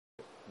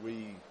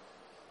we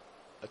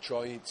are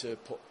trying to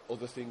put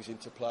other things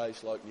into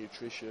place like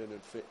nutrition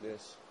and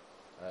fitness,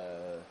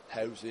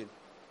 housing.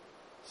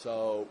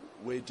 So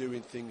we're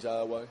doing things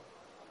our way,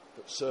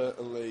 but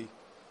certainly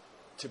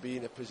to be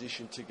in a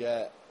position to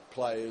get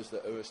players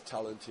that are as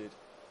talented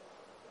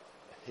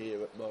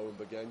here at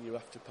Morecambe again, you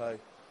have to pay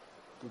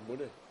good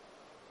money.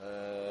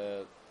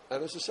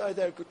 And as I say,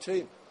 they're a good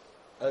team.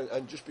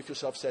 And just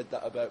because I've said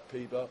that about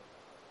Peabody,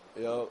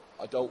 you know,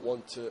 I don't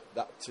want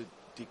that to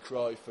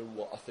decry from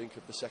what I think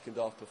of the second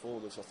half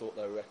performance. I thought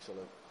they were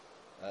excellent.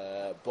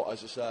 But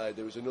as I say,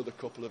 there was another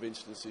couple of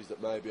instances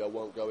that maybe I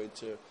won't go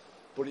into.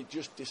 But it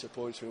just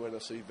disappoints me when I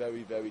see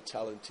very, very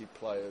talented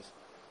players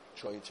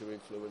trying to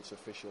influence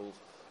officials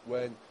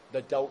when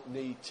they don't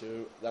need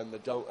to, then they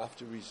don't have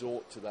to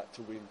resort to that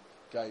to win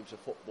games of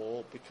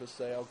football because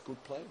they are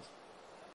good players.